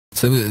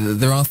So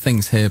there are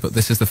things here, but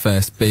this is the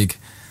first big...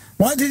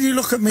 Why did he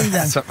look at me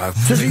then?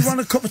 Does he want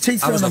a cup of tea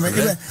thrown on me?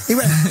 He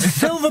went,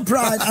 Silver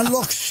Pride, and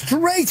looked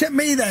straight at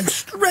me then,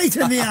 straight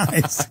in the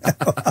eyes.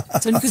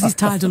 It's only because he's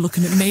tired of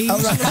looking at me. Oh,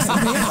 right.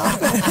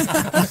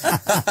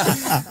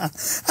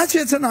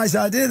 Actually, it's a nice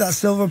idea, that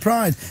Silver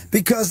Pride,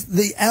 because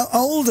the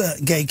older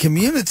gay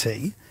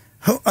community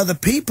who are the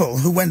people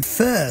who went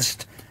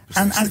first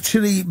and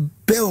actually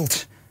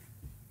built...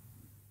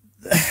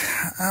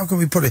 How can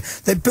we put it?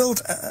 They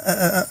built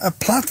a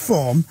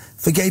platform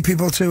for gay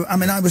people to... I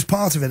mean, I was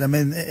part of it. I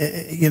mean,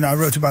 you know, I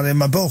wrote about it in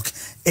my book.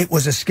 It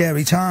was a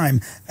scary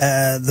time.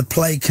 The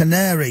play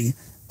Canary,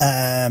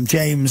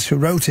 James, who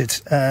wrote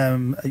it,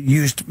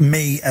 used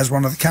me as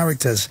one of the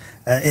characters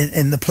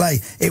in the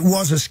play. It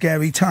was a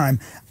scary time.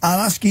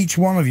 I'll ask each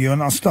one of you,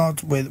 and I'll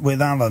start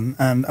with Alan,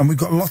 and we've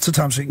got lots of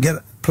time, so we can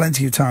get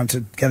plenty of time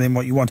to get in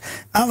what you want.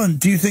 Alan,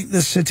 do you think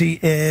the city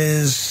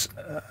is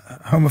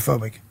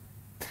homophobic?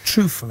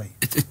 Truthfully,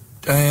 it's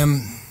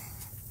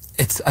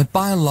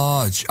by and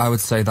large, I would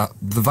say that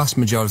the vast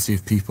majority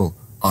of people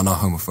are not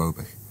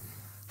homophobic.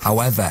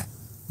 However,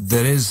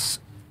 there is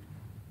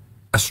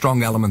a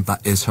strong element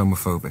that is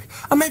homophobic,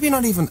 and maybe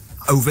not even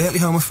overtly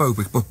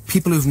homophobic, but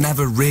people who've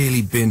never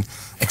really been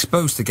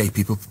exposed to gay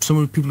people,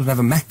 some people who've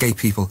never met gay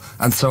people,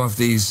 and so have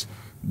these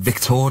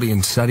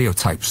Victorian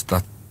stereotypes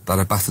that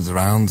are battered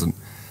around.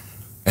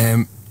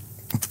 And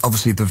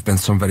obviously, there have been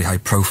some very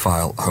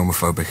high-profile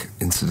homophobic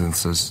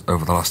incidences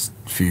over the last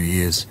few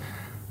years,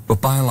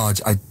 but by and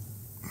large, I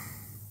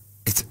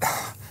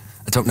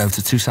don't know. It's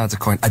a two sides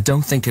of a coin. I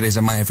don't think it is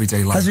in my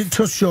everyday life. Has it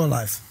touched your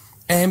life?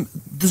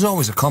 There's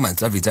always a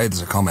comment. Every day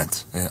there's a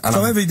comment. And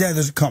so every day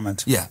there's a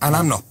comment. Yeah, and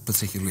I'm not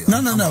particularly. No,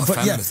 I'm not a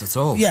feminist at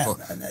all. Yeah,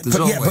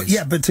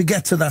 but to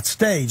get to that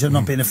stage of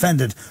not being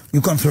offended,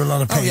 you've gone through a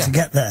lot of pain to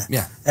get there.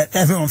 Yeah.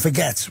 Everyone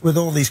forgets with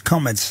all these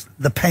comments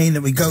the pain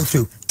that we go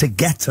through to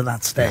get to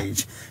that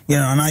stage. You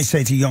know, and I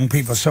say to young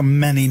people, so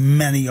many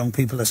young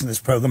people listen to this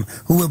program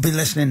who will be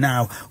listening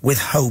now with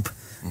hope,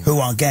 who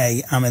are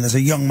gay. I mean, there's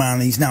a young man,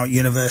 he's now at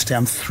university.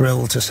 I'm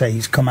thrilled to say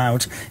he's come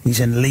out. He's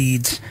in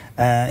Leeds.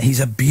 He's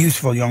a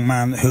beautiful young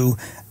man who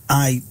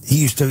he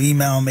used to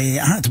email me.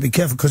 I had to be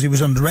careful because he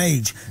was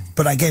underage,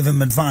 but I gave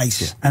him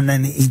advice, and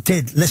then he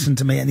did listen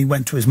to me, and he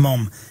went to his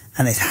mum,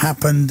 and it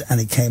happened, and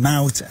he came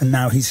out, and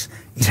now he's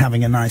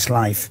having a nice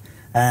life.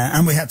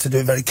 And we had to do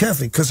it very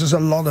carefully because there's a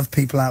lot of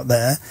people out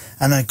there,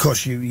 and then, of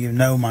course, you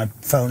know my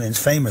phone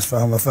is famous for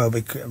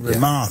homophobic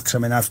remarks. I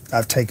mean,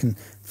 I've taken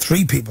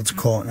 3 people to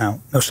court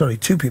now. No, sorry,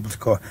 2 people to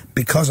court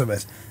because of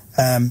it.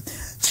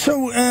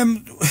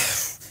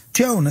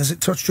 Joan, has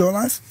it touched your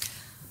life?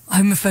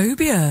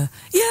 Homophobia.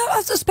 Yeah,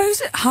 I suppose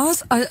it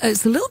has.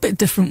 It's a little bit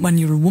different when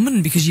you're a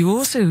woman because you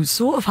also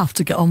sort of have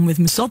to get on with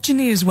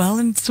misogyny as well,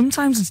 and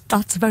sometimes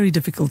that's very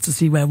difficult to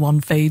see where one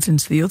fades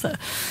into the other.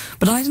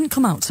 But I didn't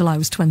come out till I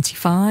was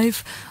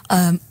 25,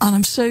 and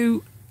I'm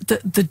so...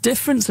 The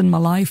difference in my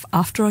life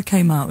after I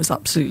came out was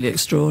absolutely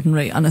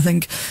extraordinary, and I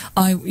think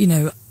I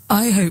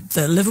hope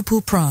that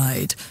Liverpool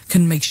Pride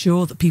can make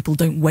sure that people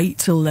don't wait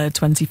till they're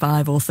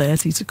 25 or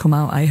 30 to come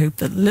out. I hope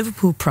that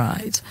Liverpool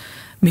Pride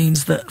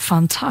means that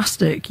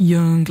fantastic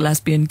young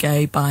lesbian,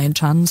 gay, bi and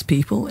trans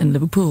people in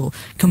Liverpool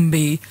can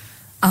be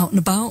out and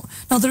about.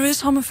 Now, there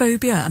is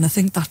homophobia, and I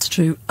think that's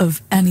true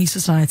of any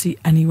society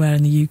anywhere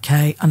in the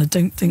UK, and I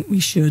don't think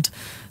we should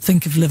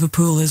think of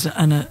Liverpool as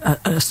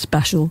a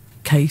special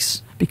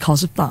case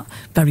because of that.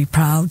 Very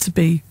proud to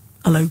be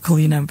a local,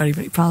 you know, very,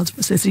 very proud of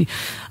the city.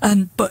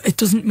 But it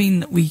doesn't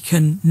mean that we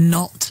can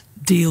not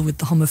deal with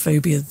the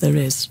homophobia there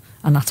is.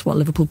 And that's what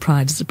Liverpool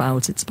Pride is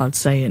about. It's about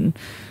saying,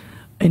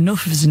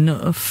 enough is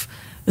enough.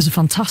 There's a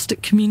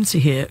fantastic community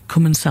here.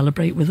 Come and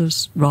celebrate with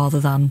us rather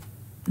than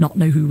not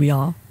know who we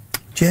are.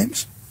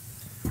 James?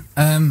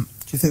 Do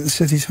you think the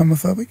city's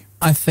homophobic?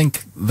 I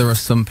think there are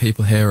some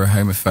people here who are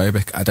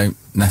homophobic. I don't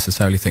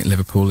necessarily think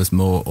Liverpool is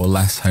more or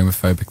less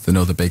homophobic than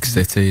other big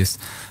cities.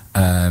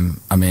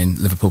 I mean,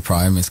 Liverpool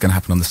Prime is going to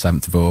happen on the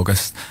 7th of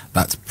August.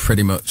 That's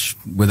pretty much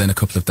within a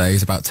couple of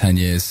days, about 10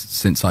 years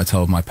since I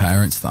told my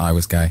parents that I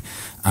was gay.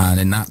 And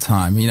in that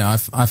time, you know,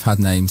 I've had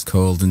names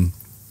called, and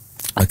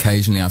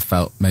occasionally I've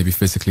felt maybe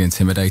physically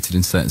intimidated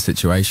in certain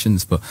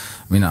situations. But,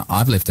 I mean,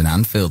 I've lived in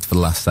Anfield for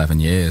the last 7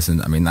 years,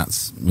 and I mean,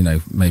 that's, you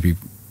know, maybe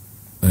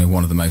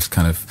one of the most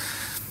kind of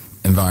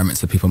environments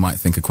that people might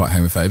think are quite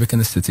homophobic in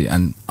the city.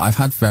 And I've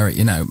had very,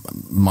 you know,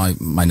 my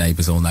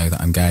neighbours all know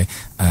that I'm gay,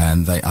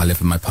 and I live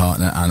with my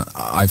partner, and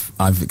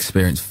I've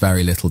experienced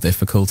very little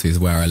difficulties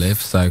where I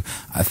live. So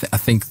I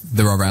think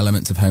there are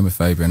elements of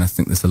homophobia, and I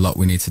think there's a lot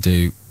we need to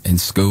do in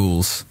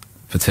schools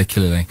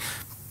particularly,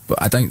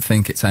 but I don't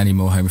think it's any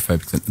more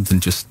homophobic than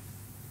just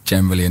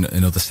generally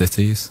in other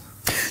cities.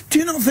 Do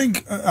you not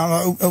think,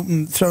 I'll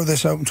throw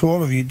this open to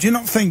all of you, do you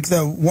not think,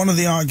 though, one of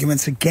the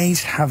arguments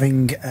against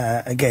having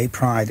a gay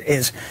pride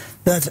is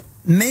that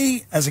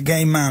me, as a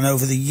gay man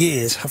over the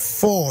years, have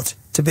fought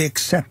to be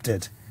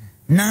accepted.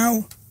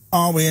 Now,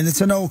 are we, and it's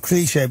an old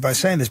cliche by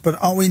saying this,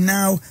 but are we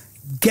now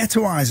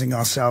ghettoising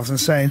ourselves and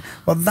saying,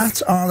 well,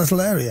 that's our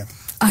little area?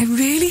 I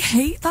really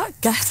hate that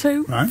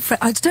ghetto. Right.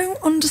 I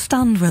don't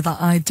understand where that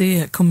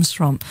idea comes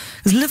from.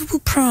 Because Liverpool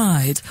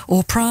Pride,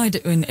 or pride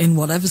in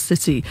whatever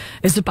city,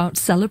 is about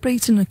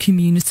celebrating a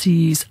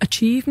community's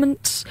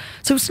achievements.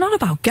 So it's not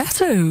about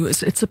ghetto.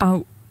 It's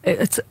about...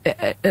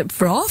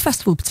 for our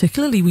festival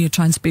particularly, we are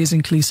trying to be as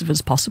inclusive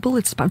as possible.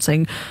 It's about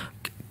saying,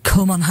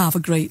 come and have a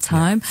great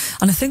time.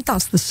 And I think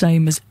that's the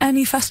same as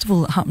any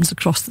festival that happens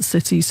across the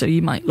city. So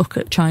you might look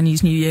at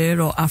Chinese New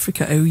Year or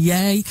Africa Oh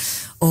Yay,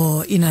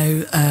 or, you know,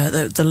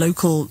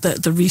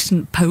 the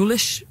recent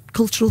Polish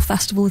cultural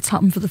festival that's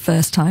happened for the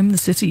first time in the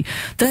city.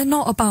 They're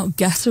not about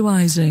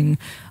ghettoising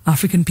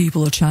African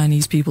people or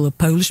Chinese people or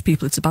Polish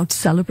people. It's about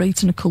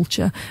celebrating a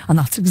culture. And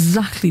that's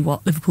exactly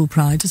what Liverpool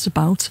Pride is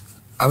about.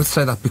 I would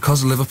say that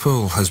because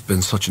Liverpool has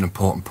been such an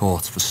important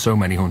port for so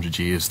many hundred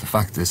years, the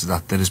fact is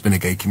that there has been a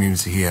gay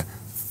community here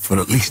for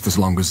at least as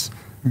long as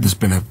there's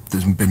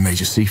been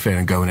major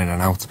seafaring going in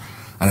and out.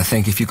 And I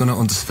think if you're going to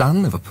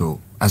understand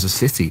Liverpool as a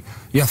city,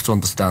 you have to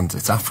understand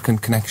its African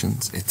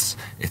connections, its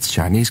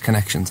Chinese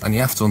connections, and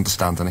you have to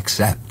understand and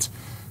accept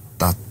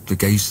that the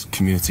gay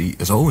community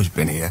has always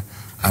been here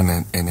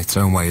and in its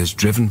own way has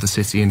driven the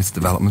city in its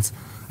development.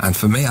 And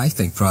for me, I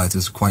think Pride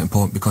is quite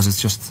important because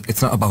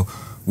it's not about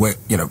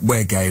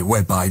we're gay,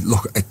 we're bi.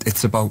 Look,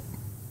 it's about,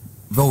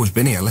 we've always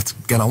been here. Let's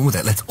get on with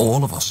it. Let's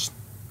all of us,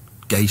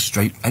 gay,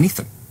 straight,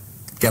 anything,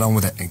 get on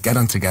with it and get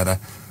on together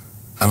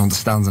and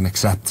understand and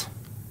accept,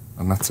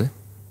 and that's it.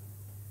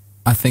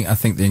 I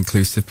think the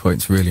inclusive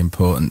point's really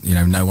important. You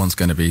know, no one's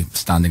going to be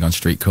standing on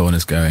street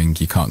corners going,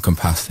 you can't come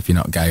past if you're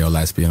not gay or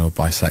lesbian or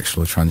bisexual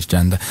or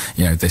transgender.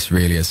 You know, this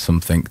really is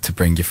something to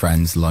bring your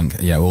friends along,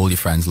 you know, all your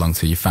friends along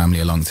to, your family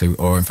along to,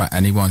 or in fact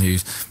anyone who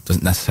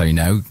doesn't necessarily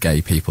know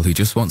gay people, who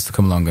just wants to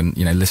come along and,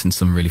 you know, listen to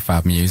some really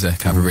fab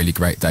music, have a really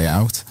great day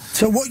out.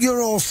 So what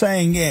you're all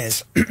saying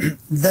is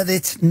that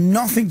it's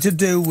nothing to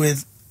do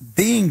with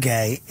being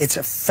gay, it's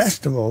a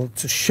festival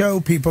to show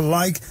people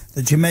like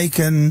the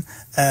Jamaican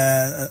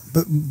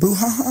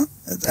Buhaha,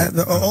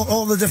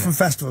 all the different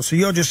festivals. So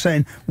you're just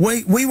saying,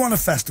 we want a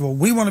festival,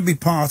 we want to be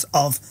part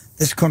of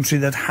this country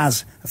that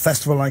has a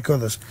festival like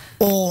others.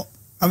 Or,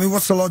 I mean,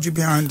 what's the logic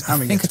behind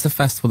having it? I think it's a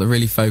festival that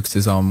really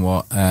focuses on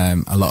what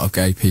a lot of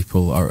gay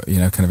people are, you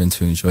know, kind of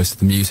into and enjoy. So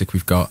the music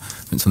we've got,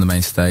 it's on the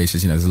main stage,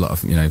 is, you know, there's a lot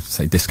of, you know,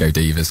 say disco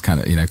divas,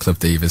 kind of, you know, club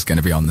divas going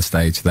to be on the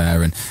stage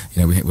there, and,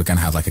 you know, we're going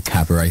to have like a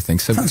cabaret thing.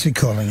 So fancy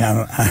calling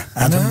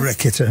Adam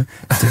Rickett. Well,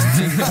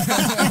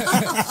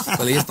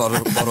 he is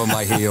bottom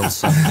my heels.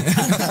 So.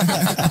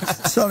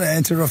 Sorry, I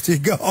interrupted you.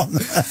 Go on.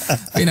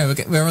 You know,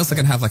 we're also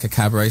going to have like a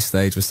cabaret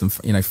stage with some,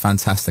 you know,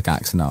 fantastic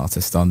acts and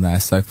artists on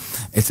there. So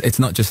it's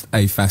not just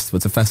a festival.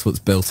 It's a festival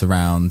that's built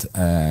around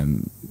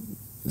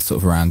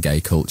sort of around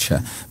gay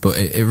culture, but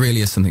it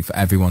really is something for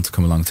everyone to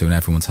come along to and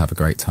everyone to have a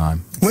great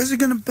time. Where's it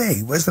going to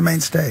be? Where's the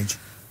main stage?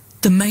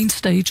 The main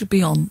stage will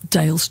be on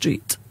Dale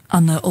Street,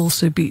 and there'll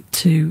also be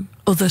 2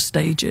 other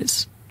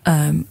stages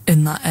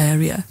in that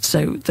area.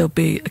 So there'll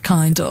be a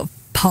kind of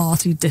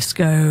party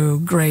disco,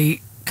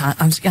 great.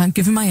 I'm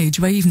giving my age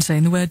away even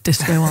saying the word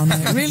disco on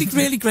there. Really,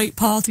 really great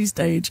party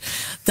stage.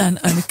 Then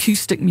an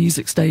acoustic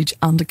music stage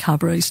and a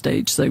cabaret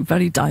stage. So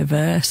very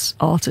diverse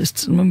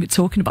artists. And when we're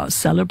talking about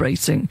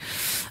celebrating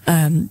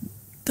the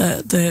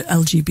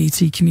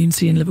LGBT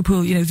community in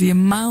Liverpool, you know, the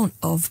amount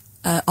of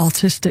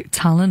artistic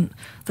talent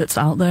that's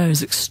out there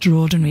is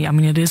extraordinary. I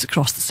mean, it is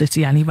across the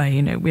city anyway,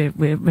 you know,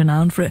 we're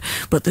renowned for it,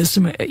 but there's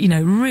some, you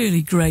know,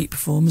 really great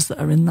performers that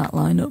are in that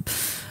lineup.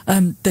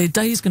 The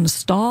day is going to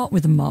start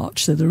with a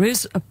march, so there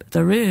is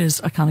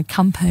a kind of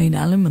campaign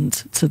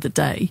element to the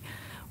day,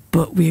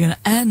 but we're going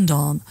to end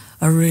on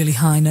a really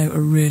high note,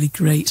 a really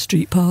great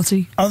street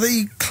party. Are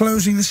they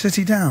closing the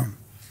city down?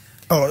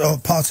 Or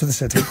parts of the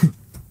city?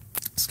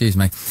 Excuse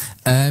me.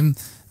 Can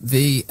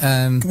we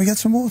get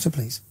some water,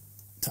 please?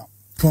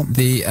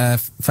 The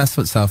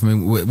festival itself, I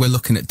mean, we're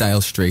looking at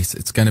Dale Street.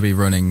 It's going to be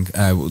running,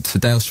 so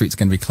Dale Street's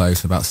going to be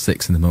closed from about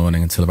 6 in the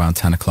morning until around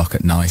 10 o'clock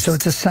at night. So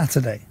it's a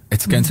Saturday?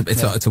 It's going to,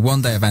 it's a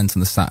one-day event on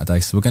the Saturday,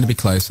 so we're going to be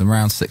closed from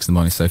around 6 in the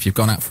morning. So if you've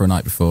gone out for a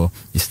night before,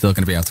 you're still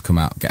going to be able to come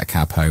out, get a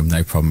cab home,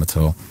 no problem at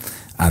all.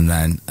 And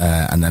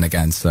then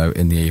again, so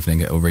in the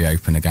evening it'll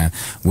reopen again.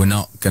 We're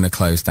not going to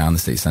close down the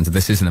city centre.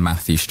 This isn't a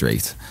Matthew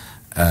Street.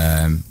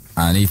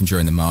 And even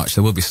during the march,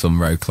 there will be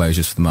some road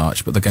closures for the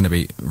march, but they're going to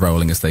be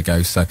rolling as they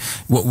go. So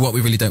what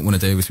we really don't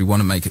want to do is we want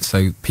to make it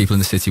so people in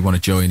the city want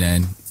to join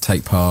in,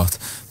 take part,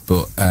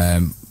 but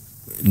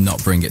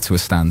not bring it to a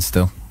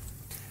standstill.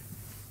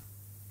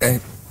 Can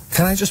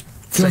I just...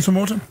 Do you want some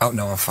water? Oh,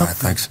 no, I'm fine,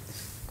 thanks.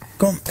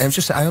 Go on.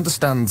 I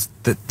understand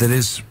that there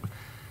is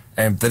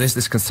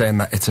this concern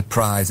that it's a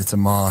pride, it's a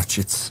march,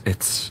 it's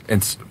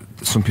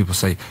some people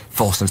say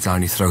forcing it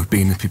down your throat,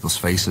 being in people's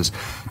faces.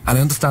 And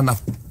I understand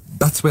that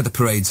that's where the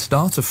parade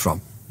started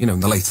from. You know, in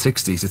the late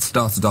 60s, it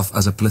started off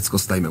as a political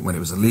statement when it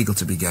was illegal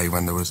to be gay,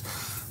 when there was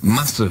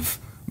massive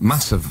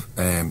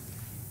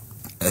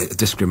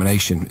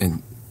discrimination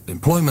in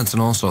employment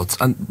and all sorts.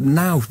 And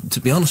now, to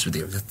be honest with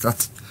you,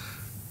 that's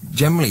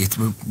generally,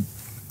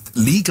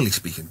 legally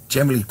speaking,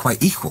 generally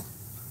quite equal.